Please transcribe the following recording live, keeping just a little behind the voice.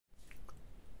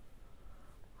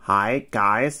Hi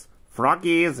guys,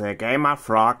 Froggy the Gamer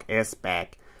Frog is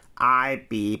back. I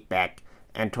be back.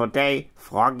 And today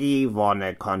Froggy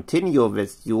wanna continue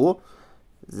with you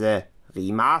the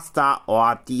Remaster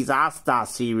or Disaster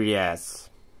series.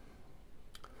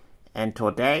 And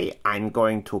today I'm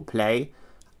going to play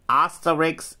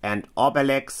Asterix and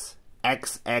Obelix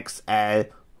XXL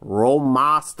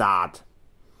Remastered.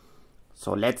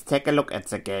 So let's take a look at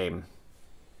the game.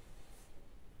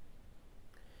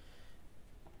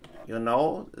 You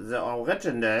know, the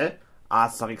original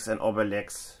Asterix and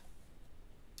Obelix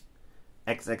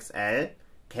XXL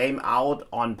came out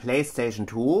on PlayStation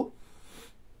 2,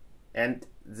 and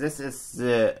this is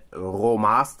the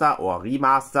Romaster or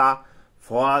Remaster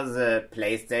for the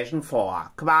PlayStation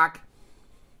 4. Quack!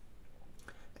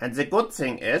 And the good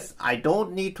thing is, I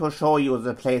don't need to show you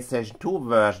the PlayStation 2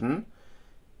 version,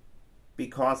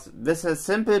 because with a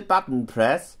simple button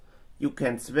press you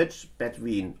can switch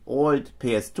between old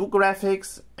PS2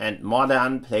 graphics and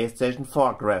modern PlayStation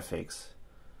 4 graphics.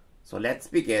 So let's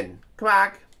begin.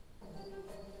 Quack!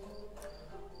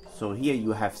 So here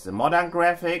you have the modern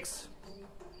graphics,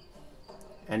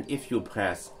 and if you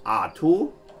press R2,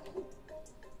 you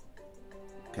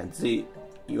can see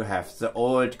you have the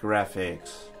old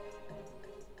graphics.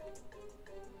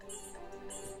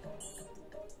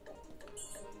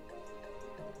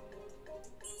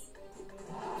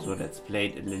 So let's play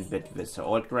it a little bit with the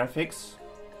old graphics.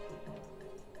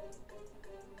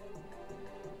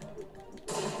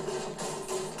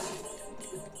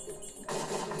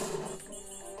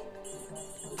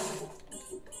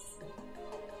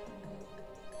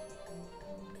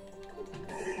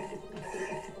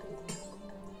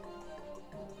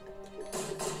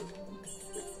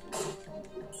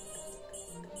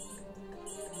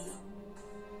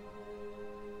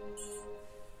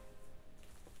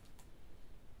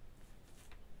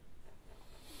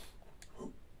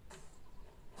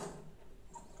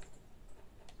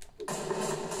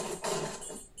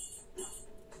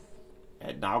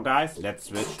 Now guys, let's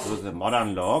switch to the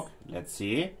modern look. Let's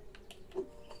see. You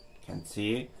can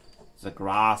see the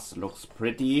grass looks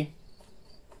pretty.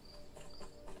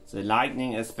 The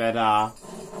lighting is better,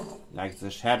 like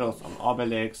the shadows on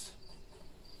Obelix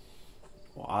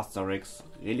or Asterix.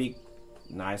 Really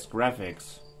nice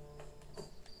graphics.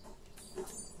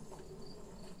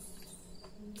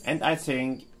 And I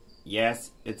think,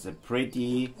 yes, it's a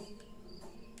pretty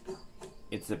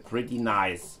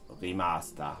nice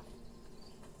remaster.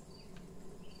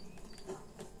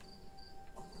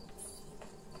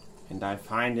 And I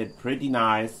find it pretty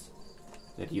nice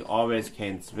that you always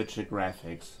can switch the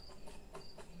graphics.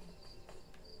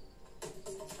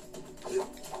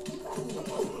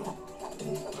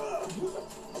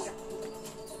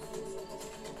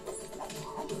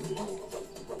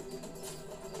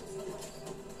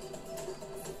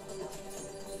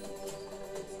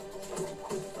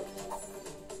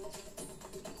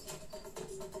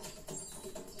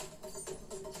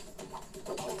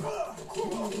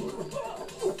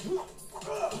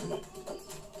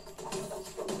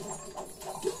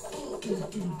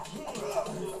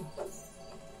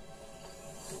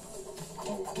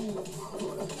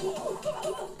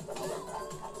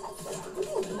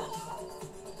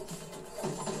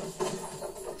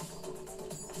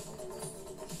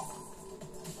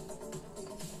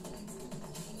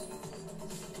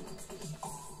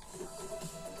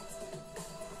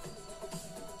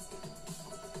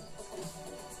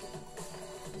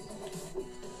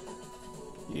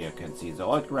 Here you can see the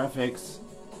old graphics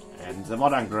and the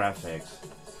modern graphics.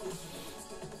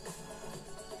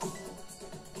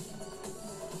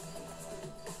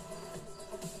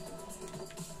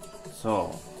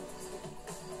 So,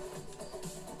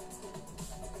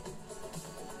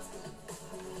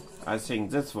 I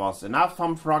think this was enough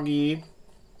from Froggy.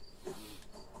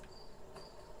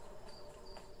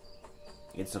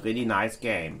 It's a really nice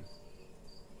game.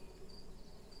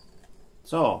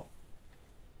 So,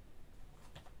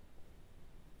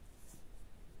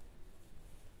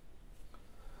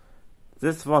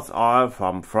 this was all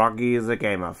from Froggy the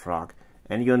Gamer Frog.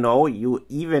 And you know, you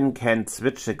even can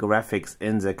switch the graphics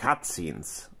in the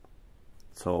cutscenes.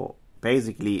 So,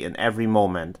 basically in every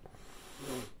moment.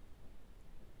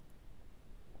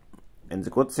 And the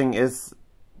good thing is,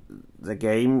 the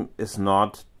game is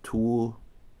not too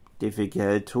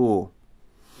difficult too.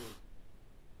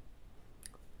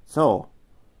 So,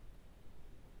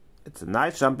 it's a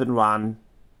nice jump and run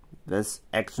with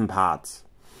action parts.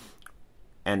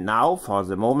 And now, for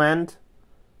the moment,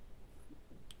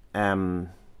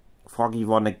 Froggy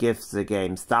wanna give the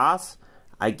game stars.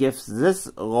 I give this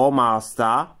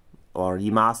Romaster or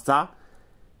Remaster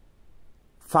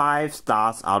 5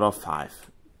 stars out of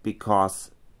 5.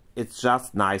 because it's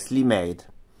just nicely made.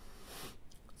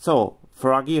 So,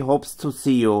 Froggy hopes to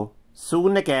see you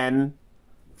soon again.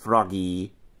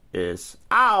 Froggy is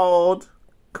out.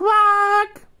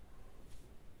 Quack!